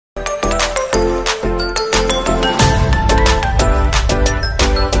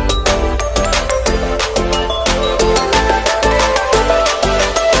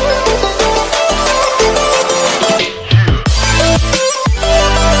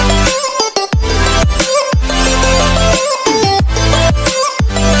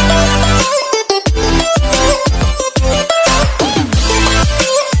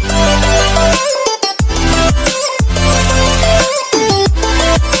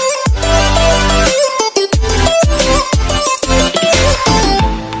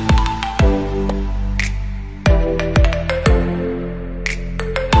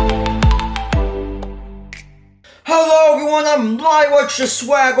your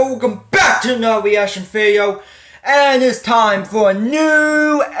swagger? Welcome back to another reaction video. And it's time for a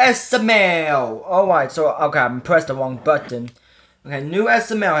new SML. Alright, so, okay, I pressed the wrong button. Okay, new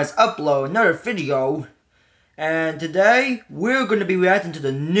SML has uploaded another video. And today, we're going to be reacting to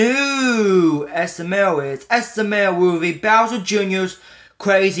the new SML. It's SML movie Bowser Jr.'s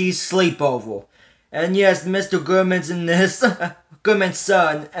Crazy Sleepover. And yes, Mr. Goodman's in this. Goodman's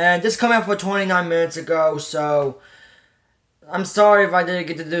son. And this came out for 29 minutes ago, so I'm sorry if I didn't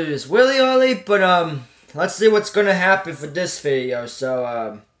get to do this really early, but let's see what's gonna happen for this video.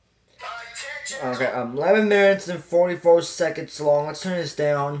 So okay, 11 minutes and 44 seconds long. Let's turn this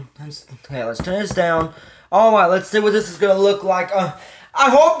down. Let's turn this down. Alright, let's see what this is gonna look like. I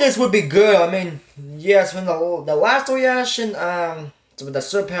hope this would be good. I mean, yes, from the last reaction, with the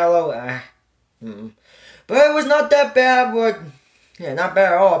Sir Paolo, but it was not that bad, but yeah, not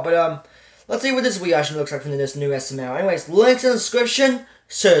bad at all. But let's see what this reaction looks like from this new SML. Anyways, links in the description.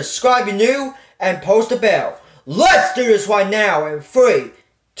 Subscribe if you're new and post the bell. Let's do this right now in 3,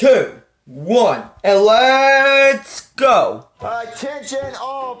 2, 1, and let's go. Attention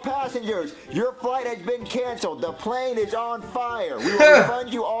all passengers, your flight has been canceled. The plane is on fire. We will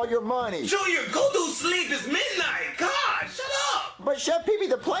refund you all your money. Junior, go to sleep. It's midnight. God, shut up. But Chef Pee-Pee,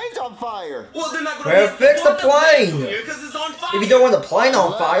 the plane's on fire. Well, they're not going to fix the plane. Because it's on fire. If you don't want the plane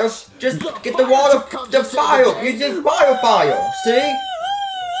on fire, just get the water, the fire. You just fire. See?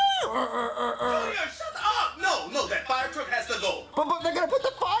 Junior, shut up. No, that fire truck has to go. But they're gonna put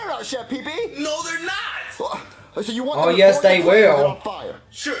the fire out, Chef Pee-Pee. No, they're not. So you want? Oh yes, they will. On fire.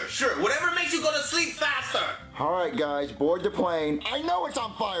 Sure. Whatever makes you go to sleep faster. All right, guys, board the plane. I know it's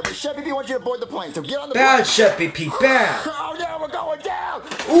on fire, but Chef Pee-Pee wants you to board the plane, so get on the plane. Bad, Chef Pee-Pee, bad. Oh no, we're going down.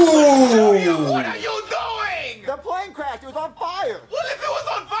 Ooh. Junior, what are you doing? The plane crashed. It was on fire. Well, if it was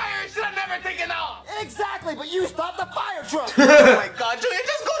on fire, it should have never taken off. Exactly, but you stopped the fire truck. Oh my God, Junior,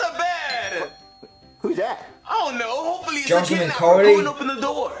 just go to bed. Who's that? Oh no, hopefully it's Johnson a and kidnapper. Cody. Go and open the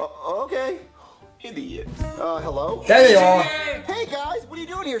door. Okay. Idiot. Hello? There they are. Hey guys, what are you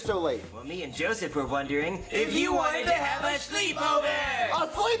doing here so late? Well, me and Joseph were wondering if you wanted to have a sleepover. A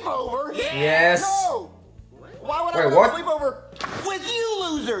sleepover? Yes. No. Why would I Wait, have what? a sleepover with you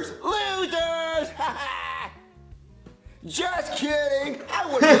losers? Losers! Just kidding. I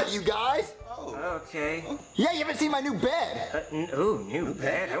wouldn't let you guys. Okay. Yeah, you haven't seen my new bed. Ooh, new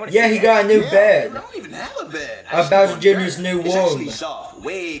bed. I want to Yeah, see he that. got a new I bed. don't even have a bed. Bowser Jr.'s new It's actually room. soft,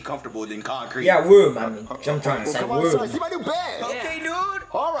 way comfortable than concrete. Yeah, room. I mean, I'm trying to say Come on inside. room. See my new bed. Okay, dude.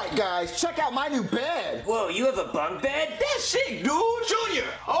 All right, guys, check out my new bed. Whoa, you have a bunk bed? That's sick, dude. Junior.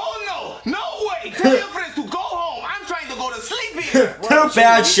 Oh no way. Tell your friends to go home. I'm trying to go to sleep here. Too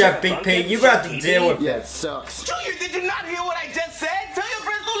bad, Chef Pee-Pee. You got to deal with Yeah, it. it sucks. Junior, did you not hear what I just said? Tell your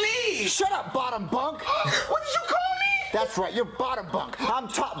friends to leave. Shut up, bottom bunk. What did you call me? That's right, you're bottom bunk. I'm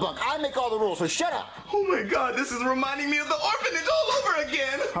top bunk. I make all the rules, so shut up. Oh my God, this is reminding me of the orphanage all over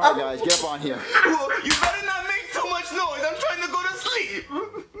again. All right, guys, get up on here. Well, you better not make too much noise. I'm trying to go to sleep.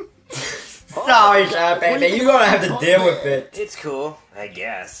 Sorry, Chef Pee-Pee. You're gonna have to deal with it. It's cool, I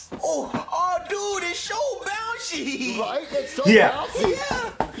guess. Oh, dude, it's so bouncy. Right? It's so Yeah. bouncy.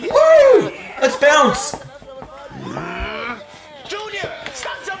 Woo! Let's bounce. Junior,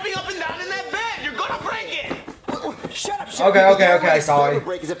 stop jumping up and down in that bed. You're gonna break it. Shut up, Chef Okay, Pee-Pee. okay, sorry.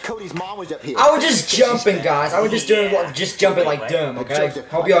 Break as if Cody's mom was up here. I was just jumping, guys. I was just jumping like dumb, okay? Joseph,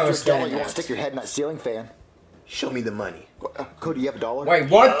 Hope you I bet you're understand You won't that. stick your head in that ceiling fan. Show me the money. Cody, you have $1? Wait,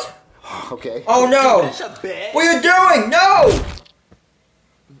 what? Okay. Oh no! That's a bed. What are you doing? No!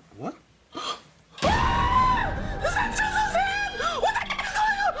 What? Is that Joseph's hand? What the heck is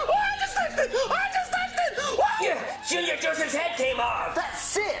going on? Oh, I just touched it. Wow. Yeah, Junior, Joseph's head came off. That's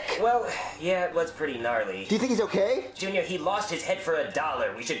sick. Well, yeah, it was pretty gnarly. Do you think he's okay? Junior, he lost his head for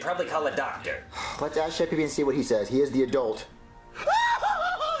 $1. We should probably call a doctor. Let's ask Chef Pee-Pee and see what he says. He is the adult.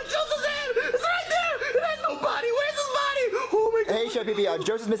 Joseph's hand! It's right there! There's no body! Where's his body? Oh my God! Hey, Chef Pee-Pee,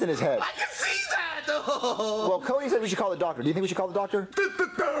 Joseph's missing his head. I can see that! Oh. Well, Cody said we should call the doctor. Do you think we should call the doctor?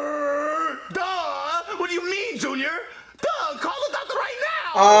 Duh! What do you mean, Junior? Duh! Call the doctor right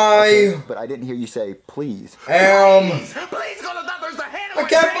now! But I didn't hear you say please. Please call the doctor! It's the hand I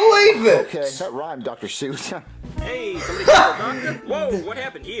can't believe it! Okay, that rhymed, Dr. Seuss. Hey, somebody call the doctor? Whoa, what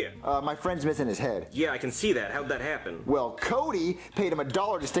happened here? My friend's missing his head. Yeah, I can see that. How'd that happen? Well, Cody paid him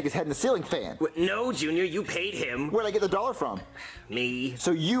 $1 to stick his head in the ceiling fan. No, Junior, you paid him. Where'd I get the $1 from? Me.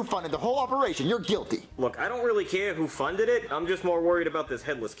 So you funded the whole operation. You're guilty. Look, I don't really care who funded it. I'm just more worried about this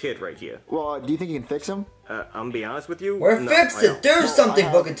headless kid right here. Well, do you think you can fix him? I'm gonna be honest with you. We're No, fixed I it. Do something,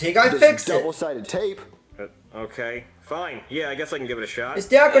 Booker T. I this fixed it. double-sided tape. don't. Okay, fine. Yeah, I guess I can give it a shot. Is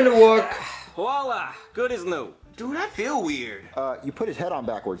that gonna work? Voila! Good as new. Dude, I feel weird. You put his head on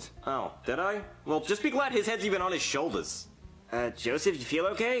backwards. Oh, did I? Well, just be glad his head's even on his shoulders. Joseph, you feel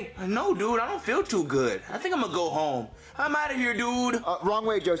okay? No, dude, I don't feel too good. I think I'm gonna go home. I'm out of here, dude. Wrong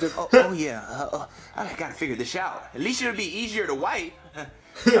way, Joseph. Oh yeah. I gotta figure this out. At least it'll be easier to wipe.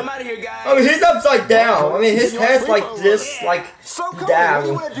 I'm out of here, guys. I mean, he's upside down. I mean, his head's like this, like So, Cody, down. what do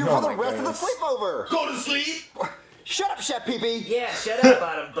you want to do Oh for the my rest goodness. of the sleepover? Go to sleep. Shut up, Chef Pee-Pee. Yeah, shut up,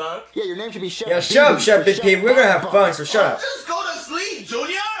 bottom bunk. Yeah, your name should be Chef Yeah, shut up, Chef Pee-Pee. We're gonna have fun, so shut up. Just go to sleep,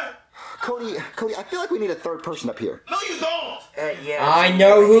 Junior. Cody, I feel like we need a third person up here. No, you don't. Yeah. I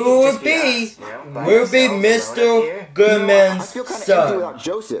know who it it'd would just be. us, you know, by We'll be ourselves, alone up Mr. here. I Goodman's feel kind of empty without son.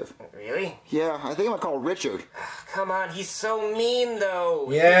 Joseph. Really? Yeah, I think I'm gonna call Richard. Come on, he's so mean though.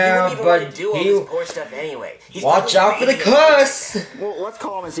 Yeah, he wouldn't even but want to do all he- this poor stuff anyway. He's Watch probably out for the beating us. cuss, Well, let's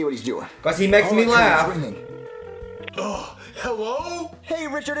call him and see what he's doing. cause he makes me Oh, laugh. it's ringing. Hello? Hey,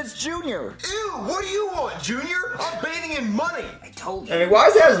 Richard, it's Junior. Ew, what do you want, Junior? I'm bathing in money. I told you. I mean, why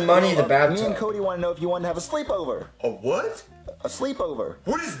does he have his money in the Me and bathtub? Cody want to know if you want to have a sleepover. A what? A sleepover.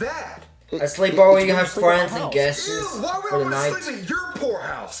 What is that? A sleepover, you can have sleep at my friends and house. guests Ew, why would for I the want night. to sleep at your poor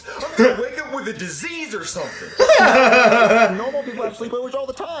house? I'm gonna wake up with a disease or something. Normal people have sleepovers all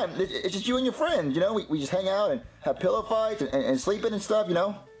the time. It's just you and your friends, you know? We just hang out and have pillow fights and sleeping and stuff, you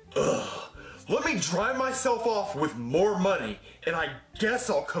know? Let me dry myself off with more money, and I guess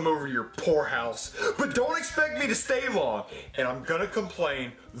I'll come over to your poor house. But don't expect me to stay long, and I'm gonna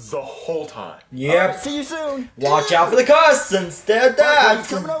complain the whole time. Yep. See you soon. Watch out for the cuss instead of He's that.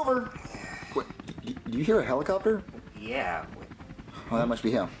 coming over. What, do you hear a helicopter? Yeah. Well, that must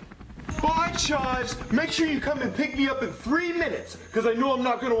be him. Bye, Chives. Make sure you come and pick me up in 3 minutes, because I know I'm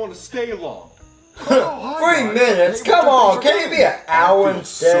not going to want to stay long. 3 minutes? Come on, can it be an hour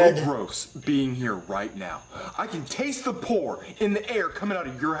instead? So gross being here right now. I can taste the pour in the air coming out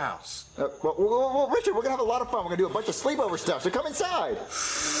of your house. Well, Richard, we're going to have a lot of fun. We're going to do a bunch of sleepover stuff, so come inside.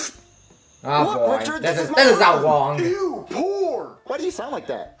 Oh Look, boy, Richard, this this is is my this is how room. long. Ew, pour! Why do you sound like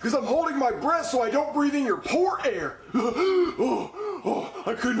that? Because I'm holding my breath so I don't breathe in your poor air.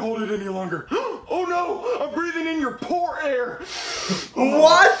 I couldn't hold it any longer. Oh no, I'm breathing in your poor air.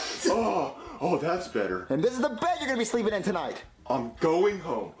 What? Oh, that's better. And this is the bed you're going to be sleeping in tonight. I'm going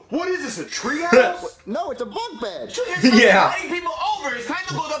home. What is this, a treehouse? No, it's a bunk bed. Yeah. Inviting people over. It's time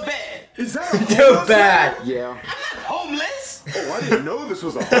to go to bed. Is that a Too homeless bad. Yeah. I'm not homeless. Oh, I didn't know this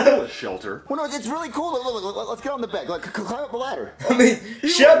was a homeless shelter. Well, no, it's really cool. Look, let's get on the bed. Climb up the ladder. I mean,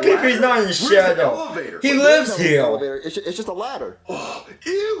 Chef Pee-Pee's not in the Where's the shadow. elevator? He There's lives no here. elevator. It's just a ladder.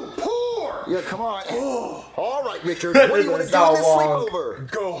 Ew, poor! Yeah, come on. All right, Richard. What do you want to This do is in this so long.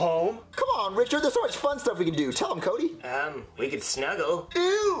 sleepover? Go home. Come on, Richard. There's so much fun stuff we can do. Tell him, Cody. We could snuggle.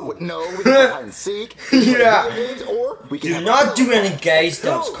 Ew. No, we can play hide and seek. Yeah. Video games, or we can Do have not a do pillow any fight. gay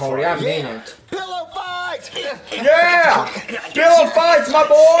stuff, Cody. I mean Yeah. it. Pillow fight. Yeah! Pillow fights, my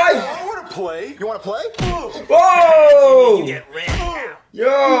boy! I want to play. You want to play? Whoa! Get rid now.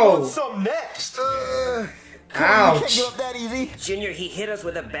 Yo! Some next. You can't Ouch! give up that easy. Junior, he hit us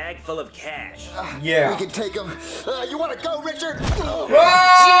with a bag full of cash. Yeah. We can take him. You want to go, Richard? Whoa!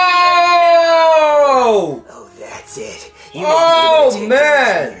 Oh, that's it. You Oh, may be able to take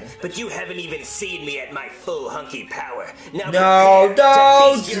man. me, Junior, but you haven't even seen me at my full hunky power. Now No, prepare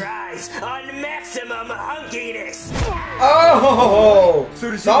don't. to feast your eyes on maximum hunkiness. Oh!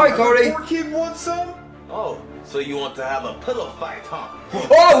 So does Sorry, the Cody. poor kid want some? Oh, so you want to have a pillow fight, huh?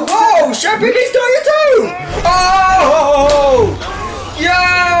 Oh, whoa! Chef Pee-Pee's doing it too! Oh! Yo!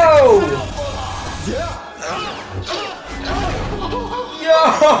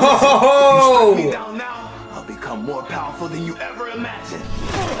 Yo! Down now, I'll become more powerful than you ever imagined.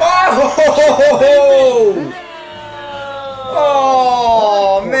 Oh!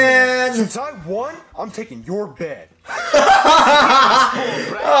 Oh, man! Since I won, I'm taking your bed. Oh,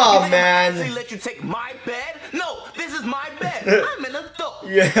 They man! let you take my bed? No, this is my bed. I'm an adult.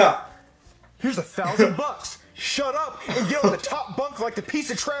 Yeah. Here's $1,000. Shut up and get on the top bunk like the piece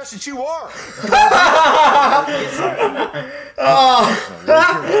of trash that you are.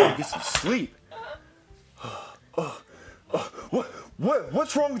 Get some sleep.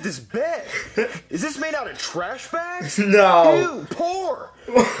 What's wrong with this bed? Is this made out of trash bags? No. Ew, poor.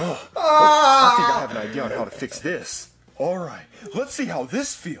 I think I have an idea on how to fix this. All right, let's see how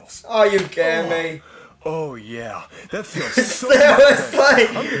this feels. Are you kidding me? Oh yeah, that feels so Seriously?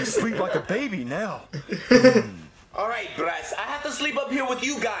 good. I'm gonna sleep like a baby now. All right, Bryce, I have to sleep up here with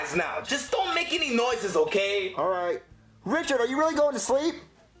you guys now. Just don't make any noises, okay? All right. Richard, are you really going to sleep?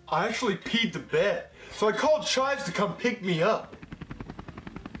 I actually peed the bed, so I called Chives to come pick me up.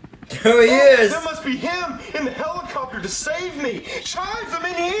 There he is! That must be him in the helicopter to save me. Chives, I'm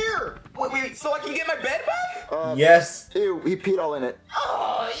in here. Wait, so I can get my bed back? Yes. Ew, he peed all in it.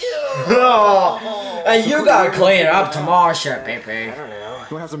 Oh, Oh, and you gotta clean it up tomorrow, Chef Pee Pee. I don't know.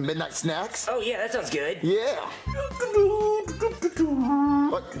 You wanna have some midnight snacks? Oh, yeah, that sounds good. Yeah.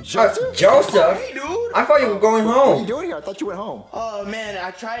 What, Joseph? Joseph? Hey, dude. I thought you were going What are you home. doing here? I thought you went home. Oh man,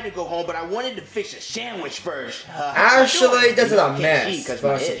 I tried to go home, but I wanted to fix a sandwich first. Actually, this is a mess,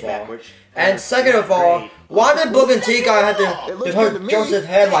 first of all. And second of all, why did Book and T guy have to hurt Joseph's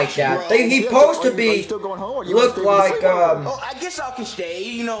head like that? He's supposed to be look like Oh, I guess I can stay.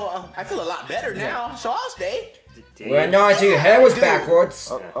 You know, I feel a lot better now, so I'll stay. well, no, until your hair was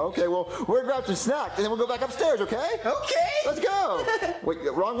backwards. Okay, well, we're gonna grab some snacks and then we'll go back upstairs, okay? Okay. Let's go. Wait,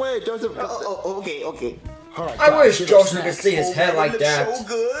 wrong way, Joseph. Okay. All right, I guys, wish here's Joseph our could snacks. see his head like So that.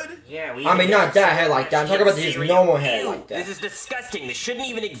 good. Yeah, we I mean, not that hair like that. I'm talking about his normal hair Ew, like that. This is disgusting. This shouldn't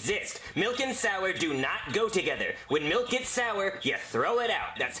even exist. Milk and sour do not go together. When milk gets sour, you throw it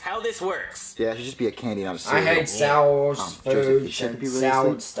out. That's how this works. Yeah, it should just be a candy, not a I cereal. hate sours, Joseph, foods, you should and be really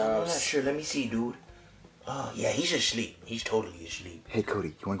salad asleep. I'm not stuffs. sure. Let me see, dude. Oh, yeah, he's asleep. He's totally asleep. Hey, Cody,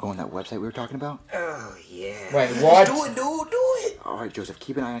 you wanna go on that website we were talking about? Oh, yeah. Wait, what? Do it, dude. Do it. All right, Joseph,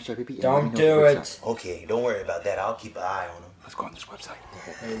 keep an eye on Chef Pee Pee. and Don't let me know do if he wakes it. up. Okay, don't worry about that. I'll keep an eye on him. Let's go on this website.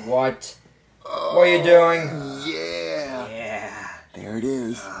 Wait, what? What are you doing? Yeah. Yeah. There it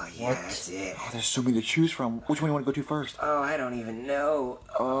is. Oh, yeah, What? that's it. Oh, there's so many to choose from. Which one do you want to go to first? Oh, I don't even know.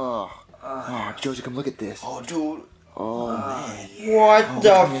 Oh, Joseph, come look at this. Oh, dude. Oh, man. What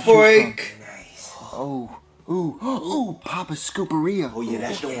the freak? Nice. Oh. Ooh, Papa Scooperia. Oh, yeah,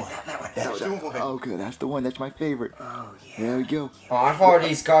 that's the one. That's the one. Oh, good. That's the one. That's my favorite. Oh, yeah. There we go. Oh, I thought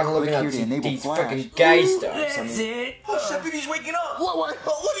these guys were looking Click at here to enable these flash. fucking gay stuff. I That's mean, it. Oh, Chef Pee Pee's waking up. What?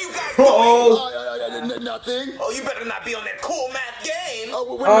 What are you guys doing? oh, Nothing. Oh, you better not be on that cool math game.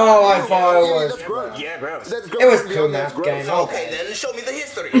 Oh, I thought it was. That's gross. Yeah, gross. That's It was gross. cool That's math gross. game. Okay, Okay. then show me the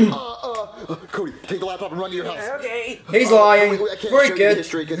history. Cody, take the laptop and run to your house. Okay. He's lying. I can't show Freak you the it.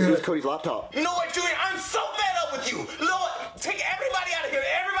 history because it was Cody's laptop. You know what, Junior? I'm so fed up with you. Lord, take everybody out of here.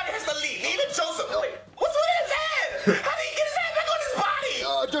 Everybody has to leave. Even Joseph. Wait, what's with his head? How did he get his head back on his body?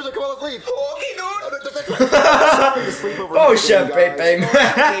 Joseph, come on, let's leave. Oh, okay, dude. Oh, Chef Pee Pee.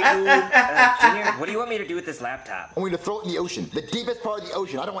 Junior, what do you want me to do with this laptop? I want you to throw it in the ocean, the deepest part of the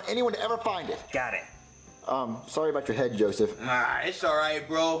ocean. I don't want anyone to ever find it. Got it. Sorry about your head, Joseph. Nah, it's all right,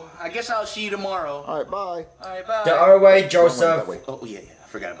 bro. I guess I'll see you tomorrow. All right, bye. All right, bye. The other way, That Joseph. way. Oh, yeah. I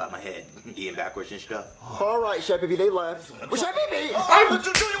forgot about my head. Being backwards and stuff. All right, Chef Pee Pee, they left. Well, Chef Pee Pee!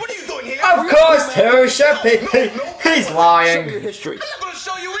 Junior, what are you doing here? Of course, too, Chef Pee Pee. He's Show me your lying. history. I'm not going to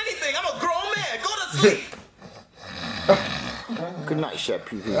show you anything. I'm a grown man. Go to sleep. Good night, Chef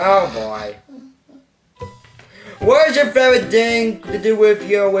Pee Pee. Oh boy. What is your favorite thing to do with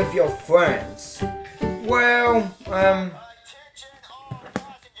your friends? Well,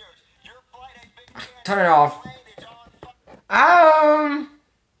 turn it off.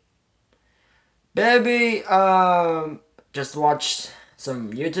 Baby, just watch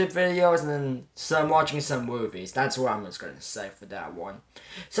some YouTube videos and then watching some movies. That's what I'm just gonna say for that one.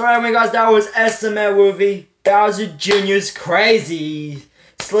 So anyway, guys, that was SML movie Bowser Jr.'s Crazy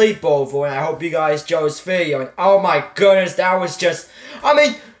Sleepover, and I hope you guys enjoyed this video. And oh my goodness, that was just, I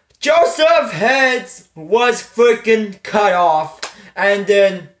mean, Joseph's head was freaking cut off, and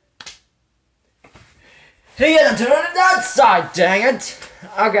then he had to turn it that side, dang it.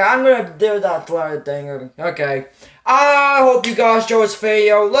 Okay, I'm gonna do that later thing. Okay. I hope you guys enjoyed this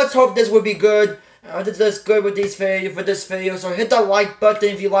video. Let's hope this will be good. This good with this video. So hit the like button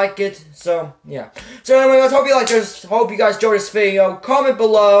if you like it. So yeah. So anyway, guys, hope you like this. Hope you guys enjoyed this video. Comment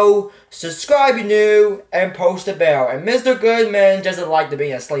below, subscribe if you're new, and post a bell. And Mr. Goodman doesn't like to be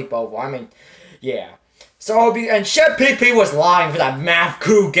in a sleepover. I mean, yeah. So hope you, and Chef Pee Pee was lying for that math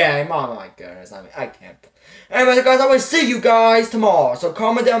crew game. Oh my goodness. I mean, I can't. Anyway, guys, I will see you guys tomorrow. So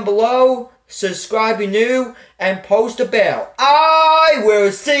comment down below, subscribe if you're new, and post a bell. I will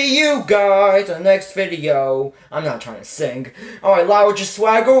see you guys in the next video. I'm not trying to sing. Alright, lie with your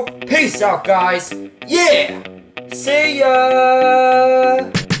swaggle. Peace out, guys. Yeah! See ya!